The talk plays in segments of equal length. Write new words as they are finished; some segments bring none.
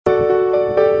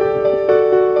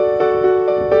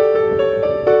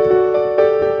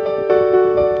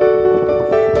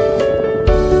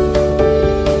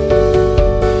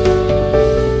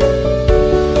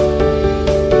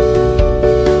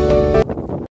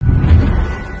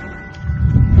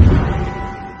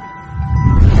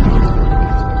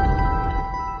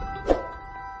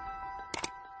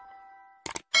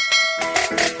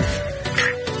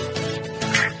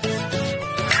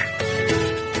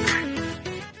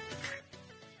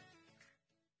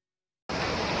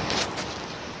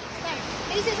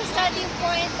this is the starting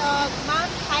point of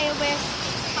Mount Highwest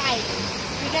 5.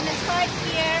 We're gonna start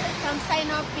here from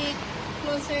SCENIC,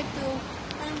 closer to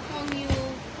Hongkong U.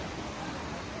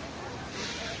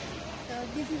 So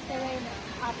this is the way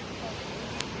now, up.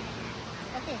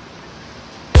 Okay.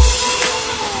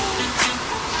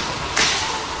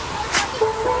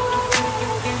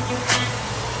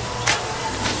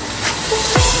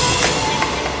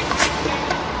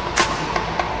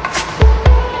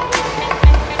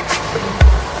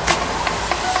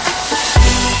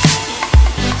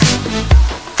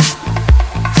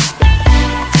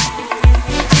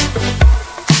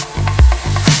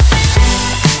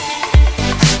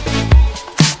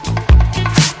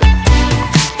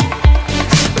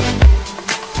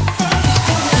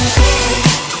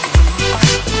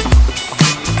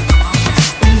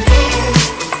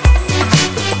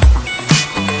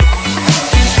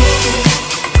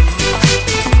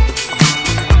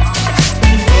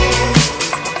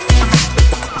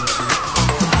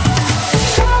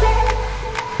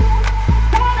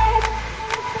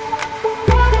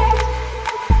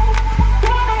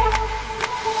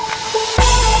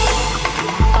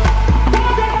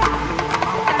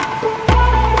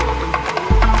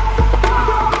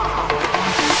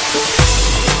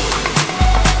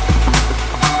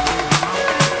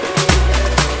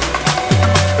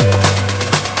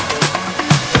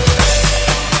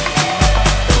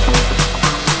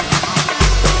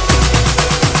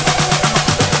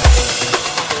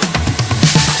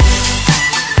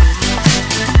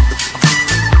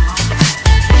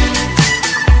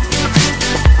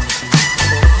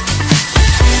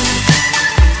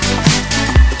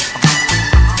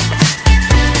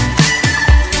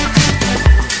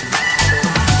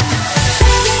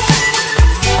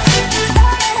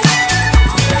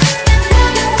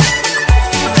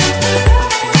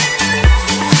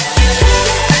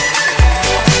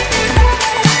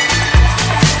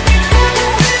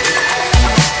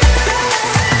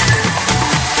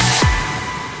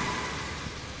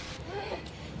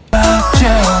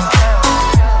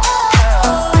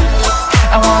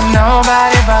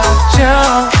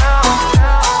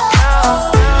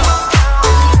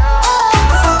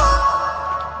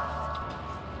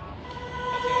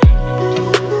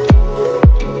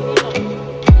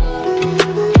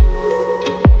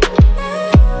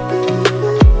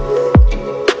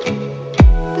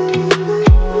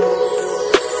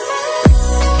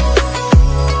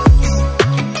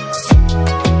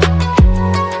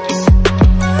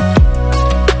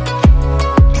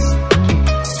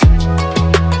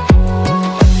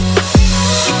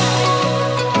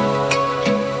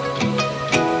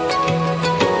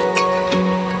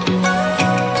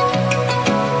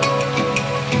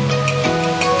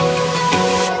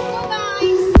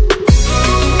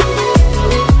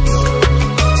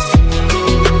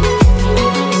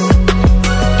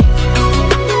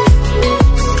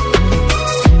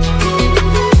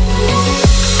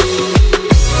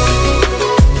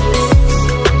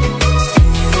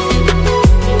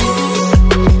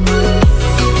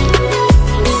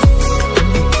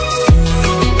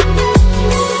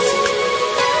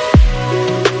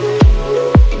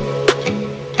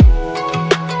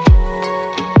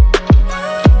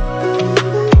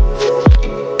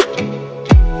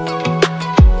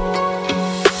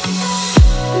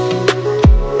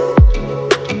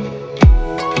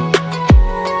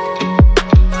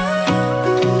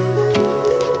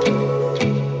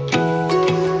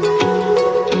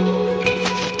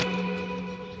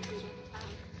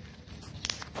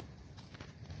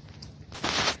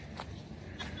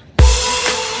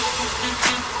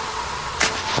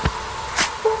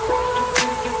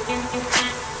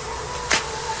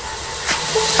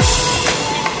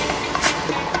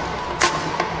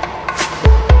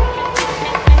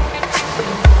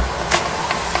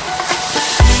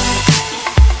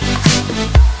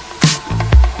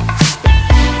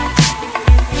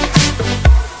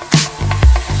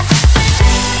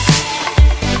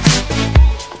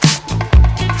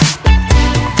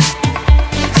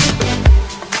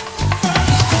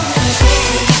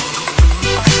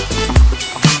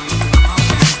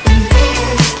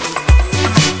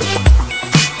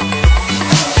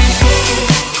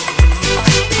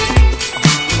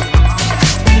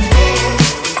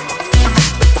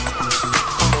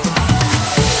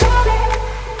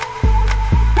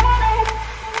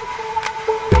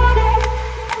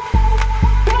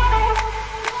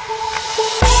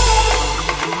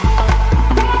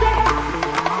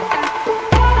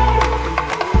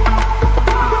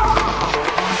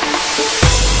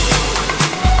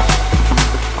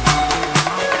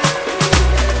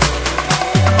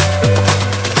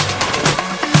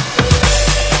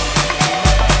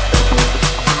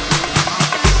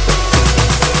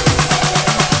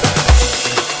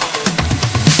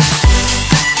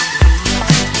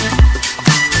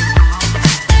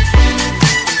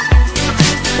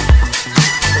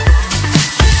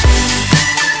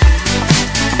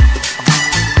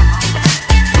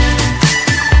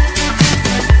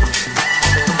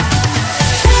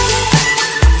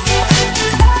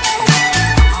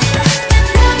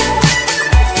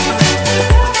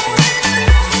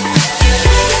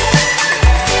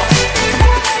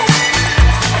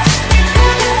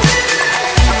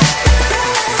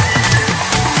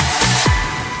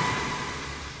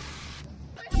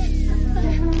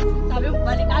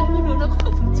 Balikan mo doon ako.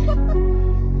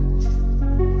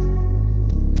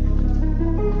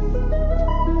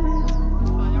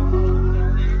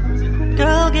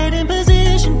 Girl, get in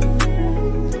position.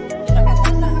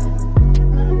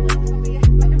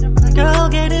 Girl,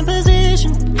 get in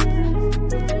position.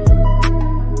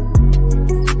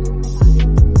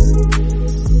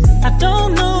 I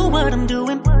don't know what I'm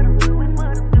doing.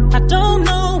 I don't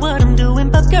know what I'm doing,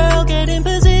 but girl, get in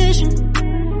position.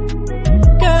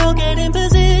 Girl, get in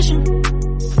position.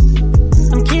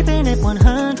 I'm keeping it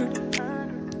 100.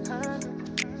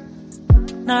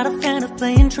 Not a fan of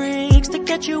playing tricks to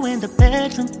get you in the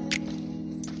bedroom.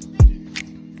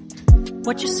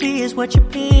 What you see is what you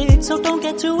pick, so don't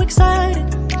get too excited.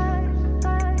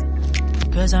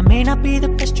 Cause I may not be the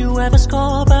best you ever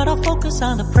score, but I'll focus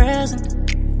on the present.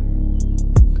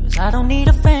 Cause I don't need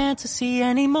a fantasy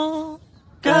anymore.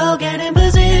 Girl, get in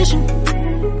position.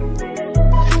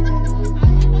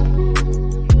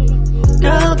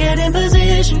 Girl, get in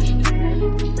position.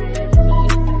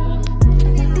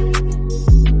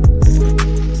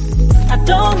 I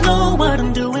don't know what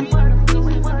I'm doing.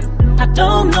 I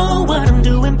don't know what I'm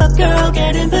doing, but girl,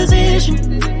 get in position.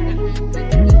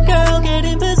 Girl, get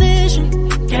in position.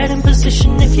 Get in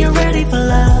position if you're ready for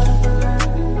love.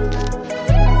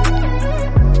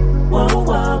 Whoa,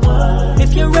 whoa, whoa.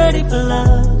 If you're ready for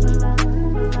love.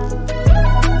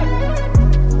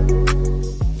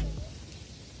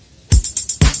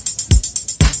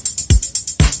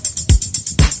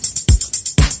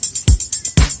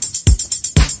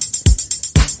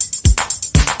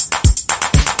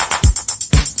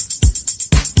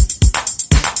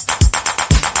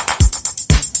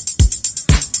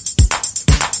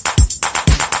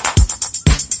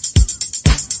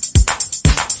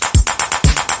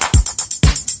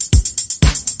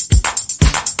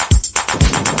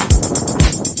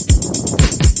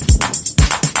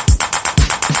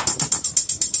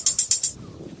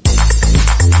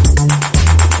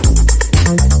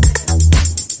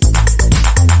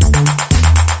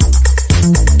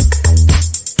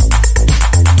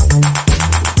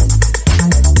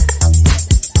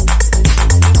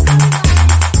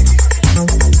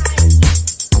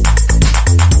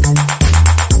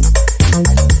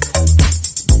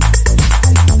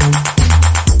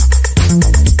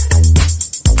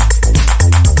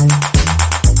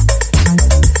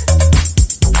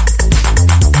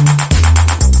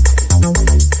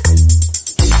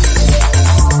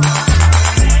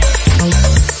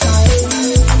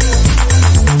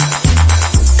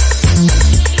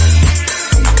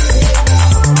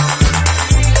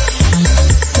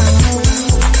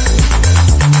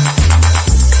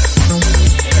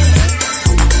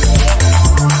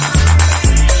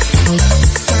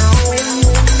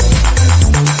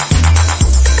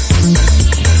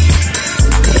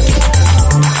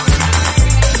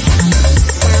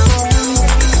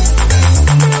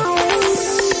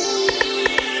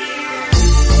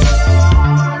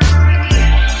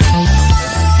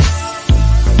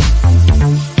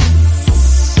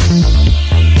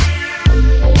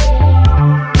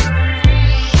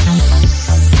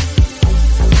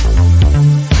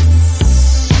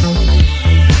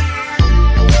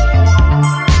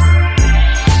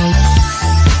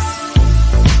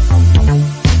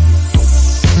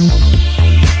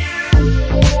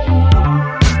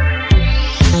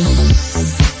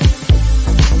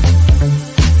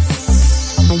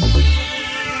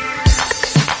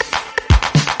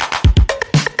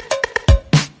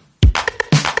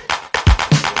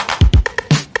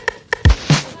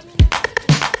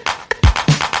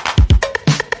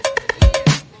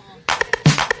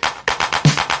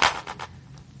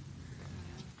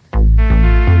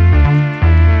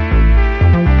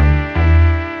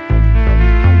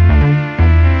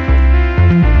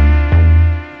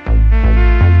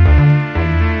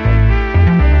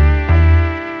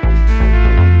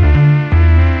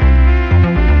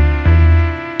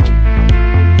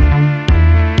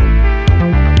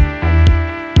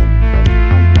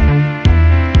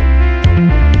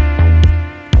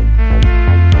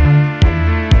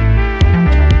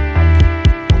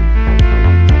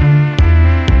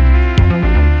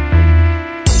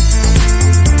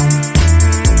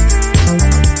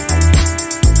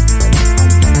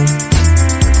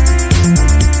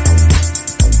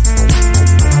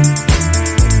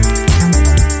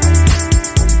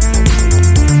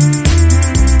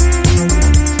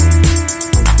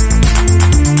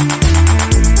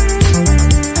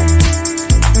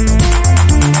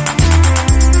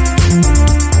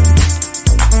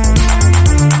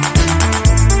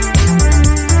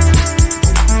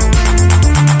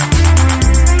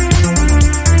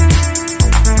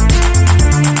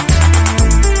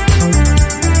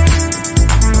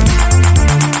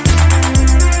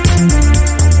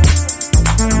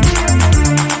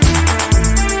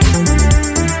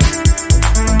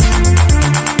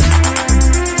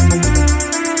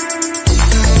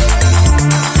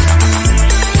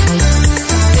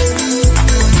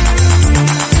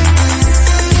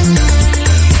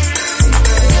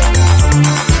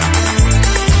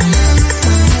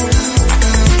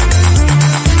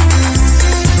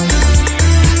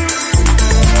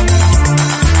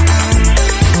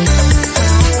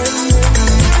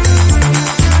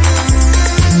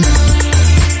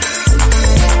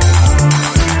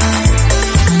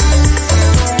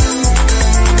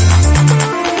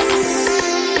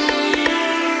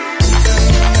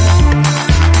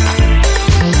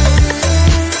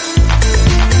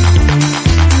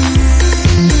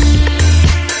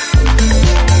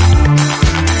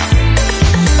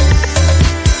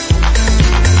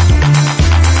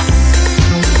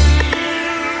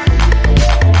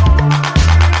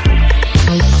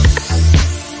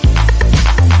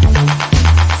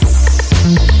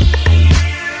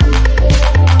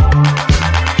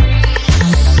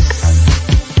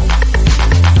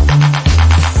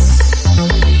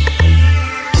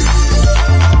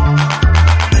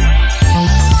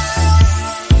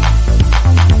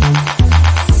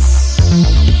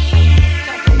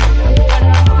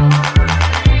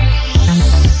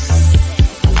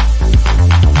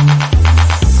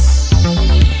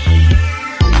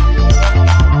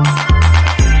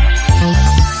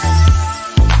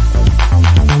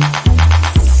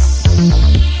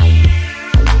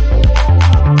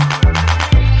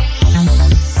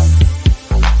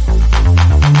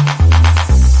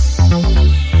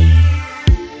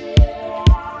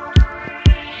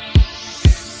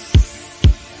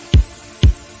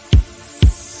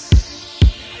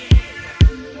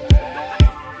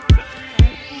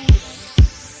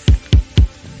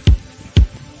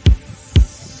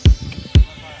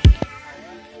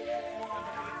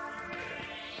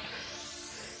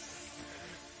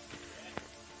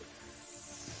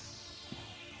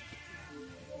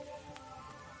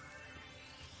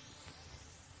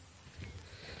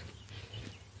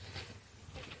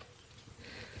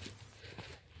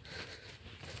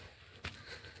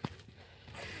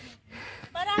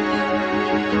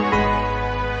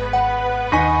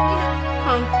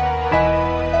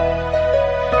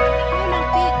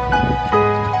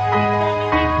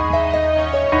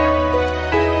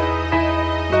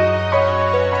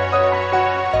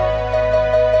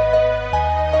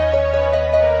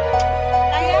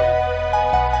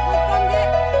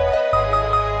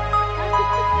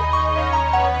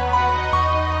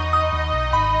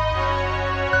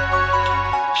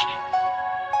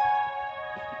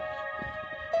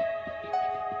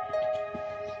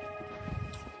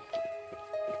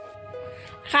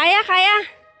 Kaya, kaya.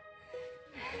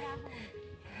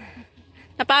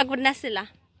 Napagod na sila.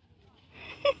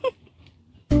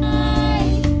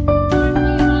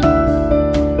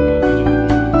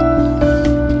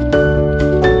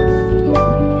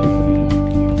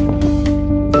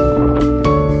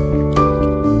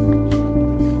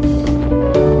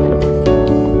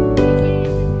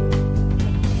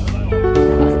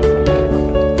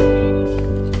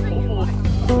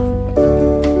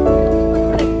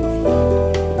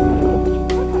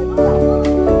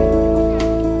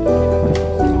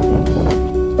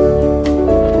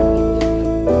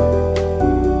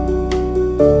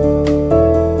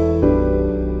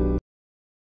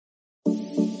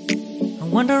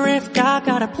 Wonder if God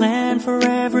got a plan for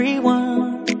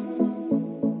everyone.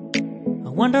 I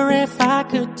wonder if I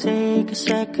could take a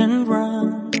second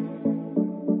run.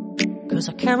 'Cause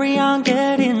I carry on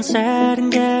getting sad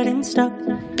and getting stuck.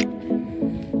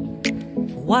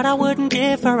 What I wouldn't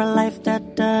give for a life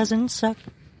that doesn't suck.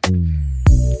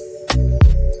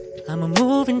 I'm a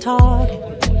moving target.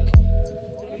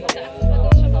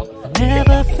 I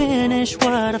never finish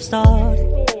what I've started.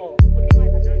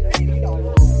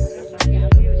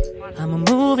 I'm a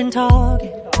moving target,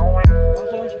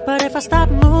 but if I stop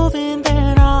moving,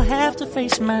 then I'll have to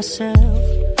face myself.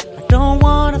 I don't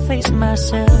wanna face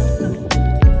myself.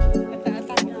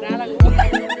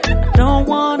 I don't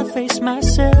wanna face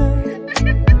myself.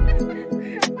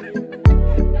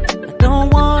 I don't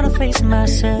wanna face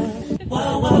myself.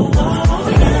 Whoa, whoa,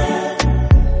 whoa,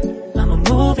 yeah. I'm a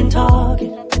moving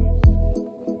target.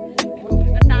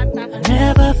 I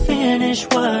never finish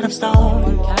what I've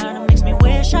started. Kinda makes me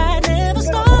wish I never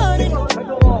started.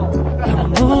 I'm a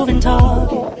moving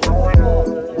target,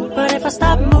 but if I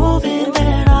stop moving,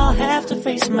 then I'll have to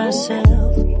face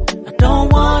myself. I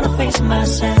don't wanna face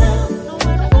myself.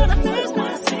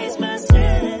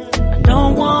 I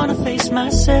don't wanna face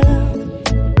myself.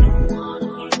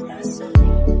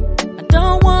 I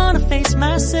don't wanna face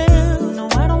myself. No,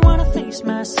 I don't wanna face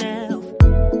myself.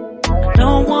 I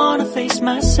don't wanna face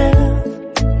myself.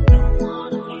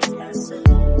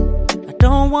 I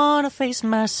don't wanna face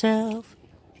myself.